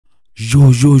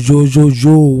Yo,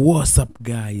 what's up,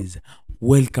 guys?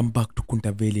 Welcome back to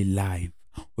Kuntaveli Live,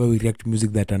 where we react to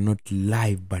music that are not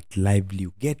live but lively.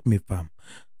 You get me, fam?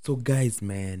 So, guys,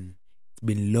 man, it's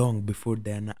been long before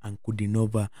Diana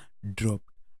Ankudinova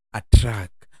dropped a track.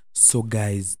 So,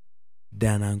 guys,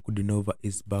 Diana Ankudinova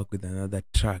is back with another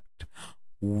track.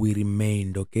 We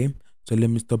remained, okay? So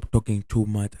let me stop talking too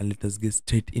much and let us get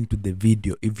straight into the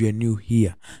video. If you're new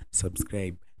here,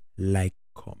 subscribe, like,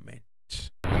 comment.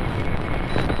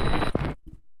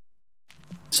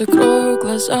 So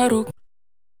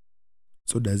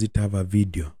does it have a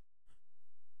video?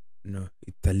 No,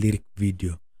 it's a lyric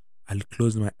video. I'll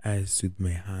close my eyes with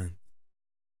my hands.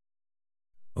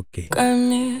 Okay.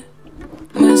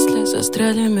 Мысли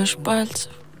застряли меж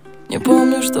пальцев. Не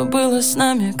помню, что было с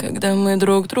нами, когда мы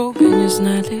друг друга не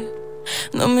знали.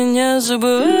 Но меня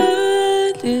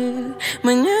забывали.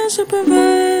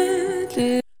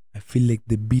 I feel like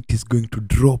the beat is going to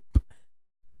drop.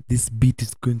 This beat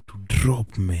is going to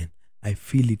drop, man. I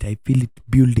feel it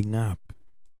building up.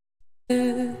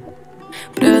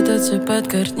 Прятаться под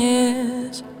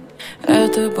карниз.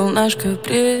 Это был наш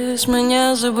каприз.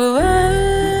 Меня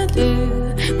забывали.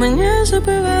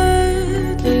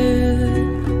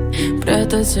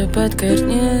 Прятаться под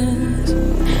карниз.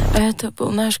 Это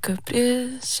был наш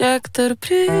каприз. Сектор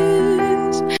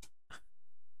приз.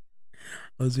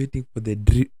 I was waiting for the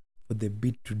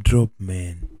beat to drop,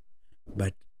 man.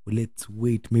 But let's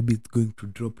wait. Maybe it's going to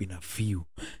drop in a few.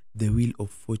 The wheel of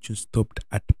fortune stopped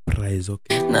at price,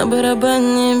 okay? На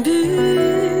барабане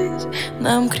бить.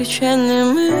 Нам кричали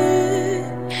мы.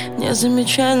 Не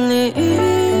замечали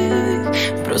их.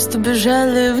 Просто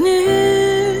бежали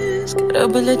вниз.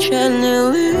 Корабль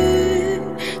отчалили.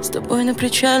 С тобой на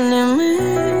причале мы.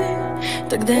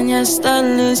 Тогда не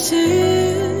остались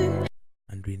сил.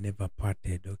 And we never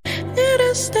parted, okay? Не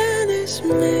расстались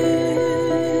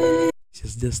мы.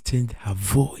 She's just changed her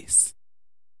voice.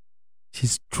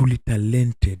 She's truly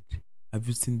talented. Have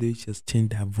you seen the way she has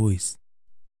changed her voice?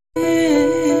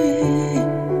 Не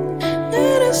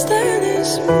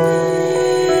расстались мы.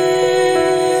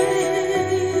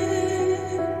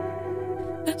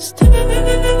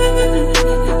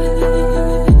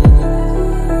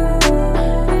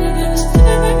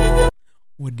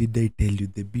 What did I tell you?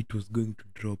 The beat was going to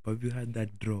drop. Have you heard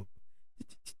that drop?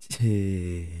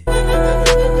 Hey.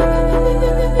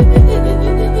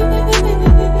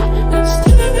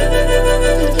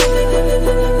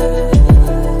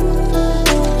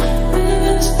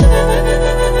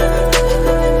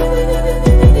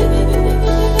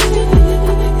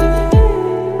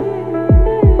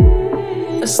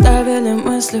 Оставили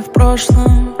мысли в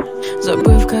прошлом,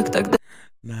 забыв, как тогда.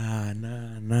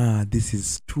 Nah. This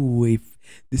is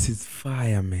this is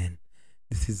fire, man.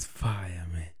 This is fire,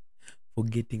 man.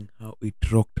 Forgetting how it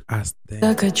rocked us then.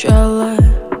 Закачала,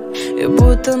 и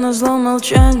будто назло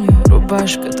молчанию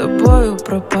рубашка тобою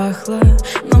пропахла.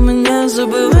 Но меня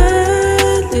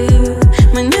забывали.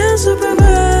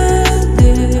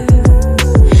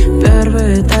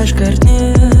 Первый этаж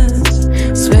карниз,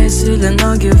 свесили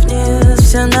ноги вниз.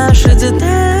 Все наши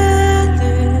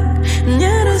детали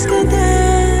не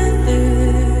разгадали.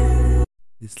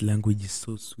 This language is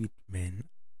so sweet, man.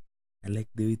 I like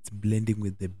the way it's blending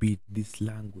with the beat. This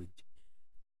language,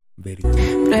 very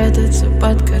good. Прятаться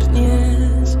под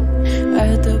карниз.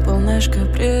 Это был наш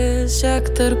каприз.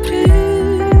 Сектор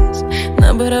приз.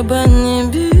 На барабане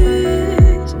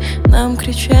бить. Нам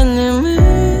кричали мы.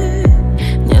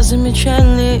 Не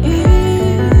замечали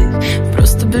их.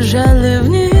 Просто бежали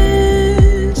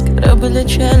вниз. Корабль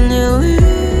отчалили.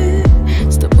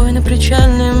 С тобой на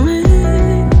причале мы.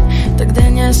 Тогда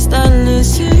не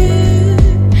остались сил.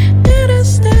 Не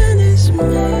расстались мы.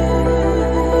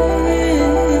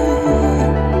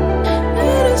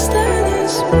 Не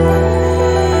расстались мы.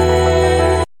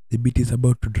 The beat is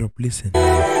about to drop. Listen.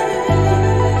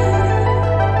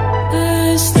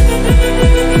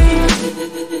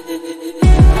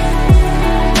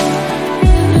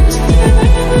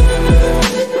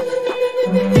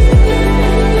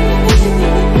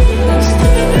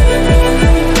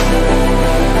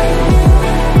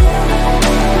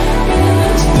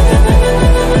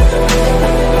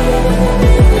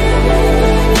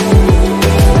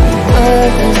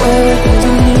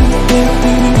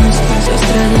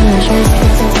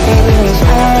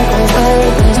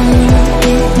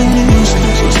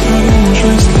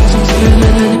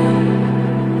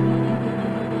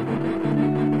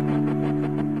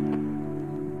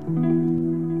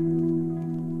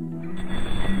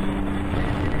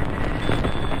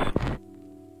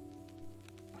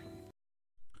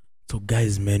 So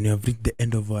guys, man, we have reached the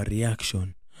end of our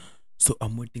reaction. So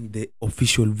I'm waiting the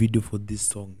official video for this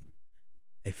song.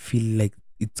 I feel like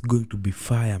it's going to be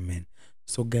fire, man.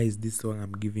 So guys, this song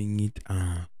I'm giving it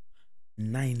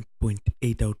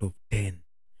 9.8 out of 10,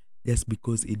 just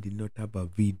because it did not have a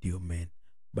video, man.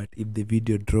 But if the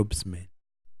video drops, man,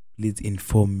 please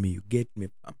inform me. You get me,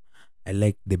 fam? I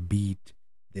like the beat,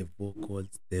 the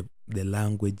vocals, the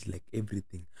language, like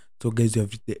everything. So guys, you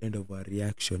have reached the end of our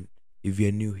reaction. If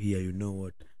you're new here, you know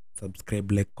what?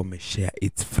 Subscribe, like, comment, share.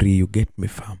 It's free. You get me,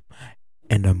 fam?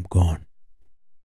 And I'm gone.